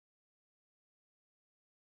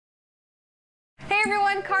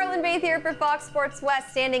everyone, Carlin Baith here for Fox Sports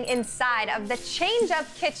West, standing inside of the Change-Up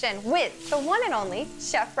Kitchen with the one and only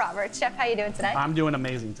Chef Robert. Chef, how you doing today? I'm doing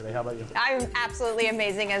amazing today. How about you? I'm absolutely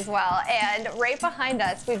amazing as well. And right behind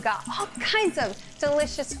us, we've got all kinds of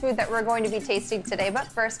delicious food that we're going to be tasting today. But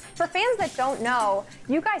first, for fans that don't know,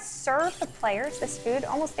 you guys serve the players this food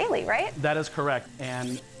almost daily, right? That is correct.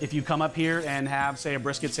 And if you come up here and have, say, a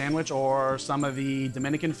brisket sandwich or some of the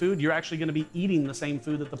Dominican food, you're actually going to be eating the same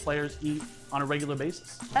food that the players eat on a regular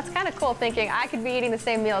basis. That's kind of cool thinking. I could be eating the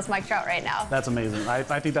same meal as Mike Trout right now. That's amazing. I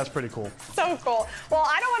think that's pretty cool. So cool. Well,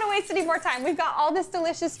 I don't want to waste any more time. We've got all this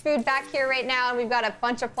delicious food back here right now, and we've got a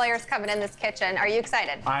bunch of players coming in this kitchen. Are you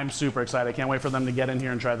excited? I'm super excited. I can't wait for them to get in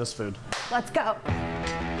here and try this food. Let's go.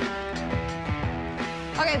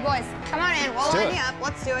 Okay, boys, come on in. We'll line you up.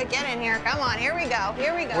 Let's do it. Get in here. Come on. Here we go.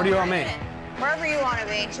 Here we go. Where do you want me? Wherever you want to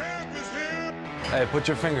be. Hey, put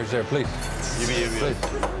your fingers there, please. Please.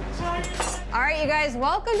 All right, you guys,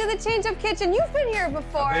 welcome to the Change-Up Kitchen. You've been here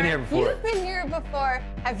before. I've been here before. You've been here before.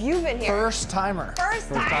 Have you been here? First timer. First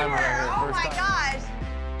timer. Oh my gosh.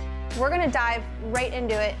 We're gonna dive right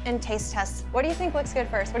into it and taste test. What do you think looks good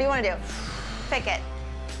first? What do you want to do? Pick it.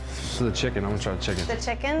 So the chicken. I'm gonna try the chicken. The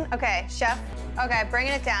chicken? Okay, chef. Okay,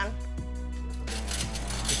 bringing it down.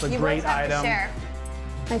 It's a You great both have to item. share.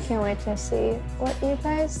 I can't wait to see what you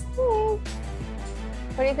guys think.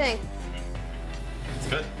 What do you think? It's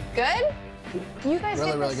good. Good? You guys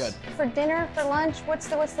Really, get really this good. for dinner, for lunch? What's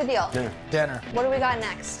the deal? Dinner. Dinner. What do we got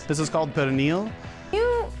next? This is called pernil.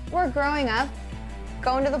 You were growing up,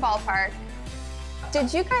 going to the ballpark.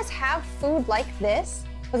 Did you guys have food like this?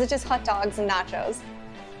 Was it just hot dogs and nachos?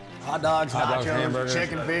 Hot dogs, Hot dogs, nachos, hamburgers.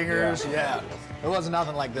 chicken fingers. Yeah. It wasn't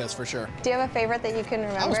nothing like this for sure. Do you have a favorite that you can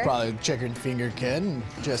remember? I was probably a chicken finger kid and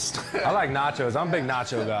just I like nachos. I'm a big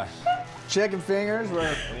nacho guy. chicken fingers were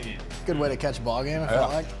a good way to catch a ball game, I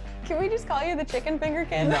felt like. Can we just call you the chicken finger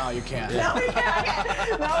kid? No, you can't. No, we can't.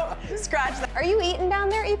 Okay. No, scratch that. Are you eating down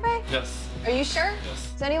there, Ipe? Yes. Are you sure?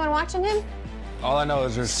 Yes. Is anyone watching him? All I know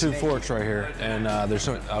is there's two forks right here, and there's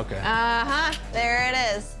some. Okay. Uh-huh. There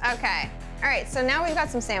it is. Okay. All right, so now we've got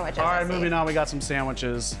some sandwiches. All I right, see. moving on, we got some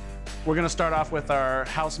sandwiches. We're gonna start off with our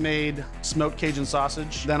house-made smoked Cajun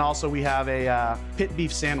sausage. Then also we have a pit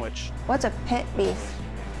beef sandwich. What's a pit beef?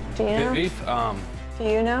 Do you know? Pit beef. Do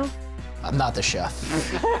you know? I'm not the chef.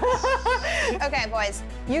 Okay, boys.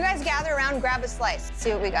 You guys gather around, grab a slice.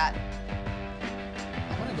 See what we got.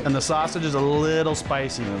 And the sausage is a little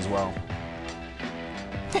spicy as well.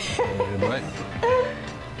 Good way.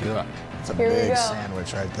 Yeah. It's a Here we big go.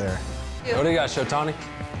 sandwich right there. What do you got, Shotani?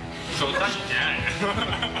 So that's dad.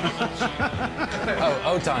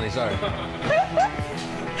 Oh, Otani, sorry.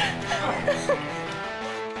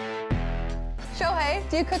 Shohei,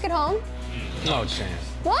 do you cook at home? No chance.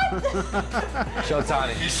 What?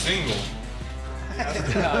 Shotani. He's single.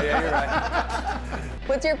 No, yeah, you're right.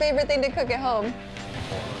 What's your favorite thing to cook at home?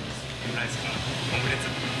 Nice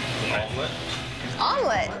omelet.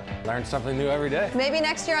 Omelet. Learn something new every day. Maybe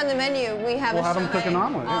next year on the menu we have We'll a have him cook an Shohei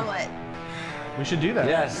omelet, yeah. Omelet. We should do that.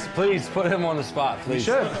 Yes, please put him on the spot, We please.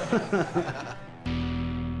 should.